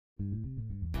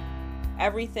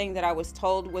Everything that I was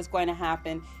told was going to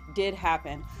happen did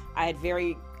happen. I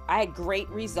had great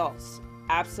results,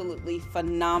 absolutely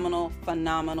phenomenal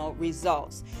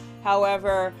results.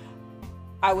 However,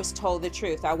 I was told the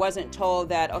truth. I wasn't told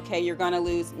that, okay, you're going to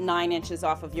lose 9 inches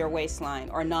off of your waistline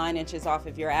or 9 inches off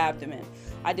of your abdomen.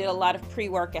 I did a lot of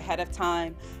pre-work ahead of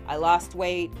time. I lost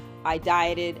weight, I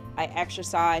dieted, I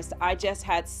exercised. I just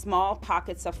had small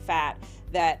pockets of fat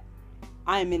that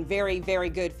I'm in very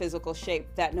good physical shape,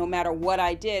 that no matter what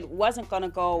I did wasn't going to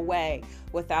go away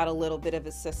without a little bit of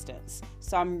assistance.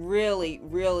 So I'm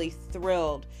really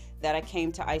thrilled that I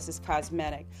came to Isis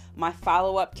Cosmetic. My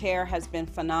follow-up care has been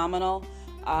phenomenal.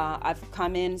 I've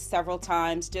come in several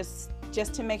times just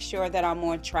to make sure that I'm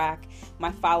on track.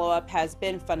 My follow-up has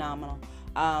been phenomenal.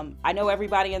 I know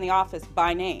everybody in the office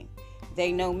by name.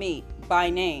 They know me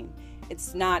by name.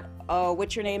 It's not, oh,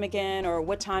 what's your name again, or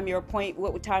what time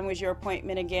was your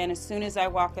appointment again? As soon as I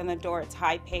walk in the door, it's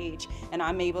hi Paige, and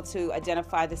I'm able to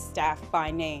identify the staff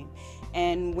by name.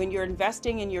 And when you're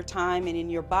investing in your time and in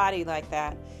your body like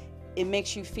that, it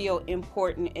makes you feel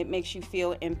important, it makes you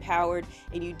feel empowered,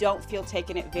 and you don't feel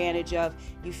taken advantage of.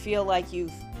 You feel like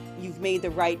you've made the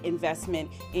right investment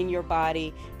in your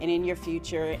body and in your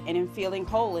future and in feeling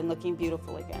whole and looking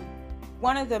beautiful again.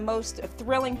 One of the most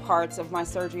thrilling parts of my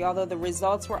surgery, although the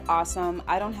results were awesome,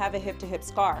 I don't have a hip-to-hip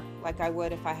scar like I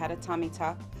would if I had a tummy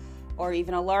tuck, or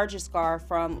even a larger scar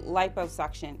from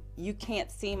liposuction. You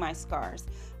can't see my scars.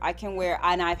 I can wear,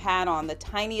 and I've had on the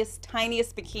tiniest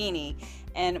bikini,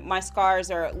 and my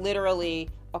scars are literally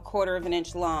 1/4 of an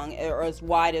inch long, or as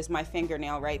wide as my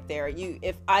fingernail right there.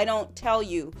 If I don't tell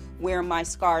you where my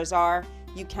scars are,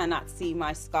 you cannot see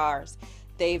my scars.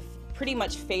 They've pretty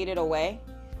much faded away.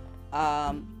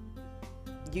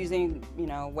 Using,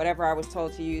 whatever I was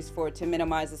told to use to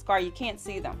minimize the scar, you can't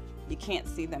see them. You can't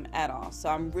see them at all. So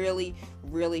I'm really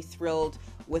thrilled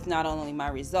with not only my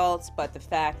results, but the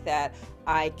fact that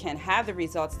I can have the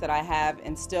results that I have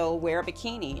and still wear a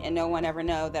bikini and no one ever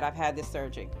know that I've had this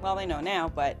surgery. Well, they know now,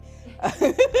 but if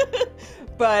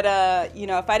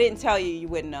I didn't tell you, you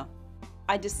wouldn't know.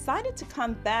 I decided to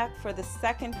come back for the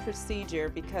second procedure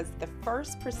because the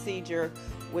first procedure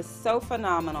was so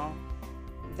phenomenal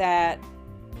that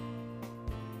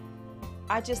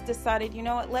I just decided, you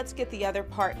know what, let's get the other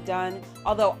part done.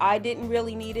 Although I didn't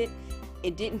really need it,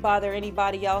 it didn't bother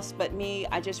anybody else but me.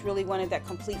 I just really wanted that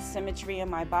complete symmetry in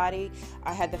my body.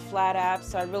 I had the flat abs,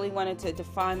 so I really wanted to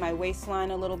define my waistline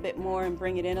a little bit more and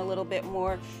bring it in a little bit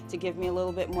more to give me a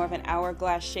little bit more of an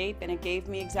hourglass shape, and it gave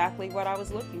me exactly what I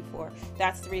was looking for.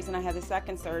 That's the reason I had the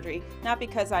second surgery, not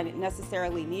because I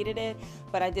necessarily needed it,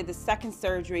 but I did the second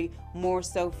surgery more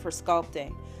so for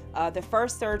sculpting. The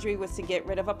first surgery was to get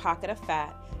rid of a pocket of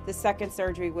fat. The second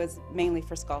surgery was mainly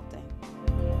for sculpting.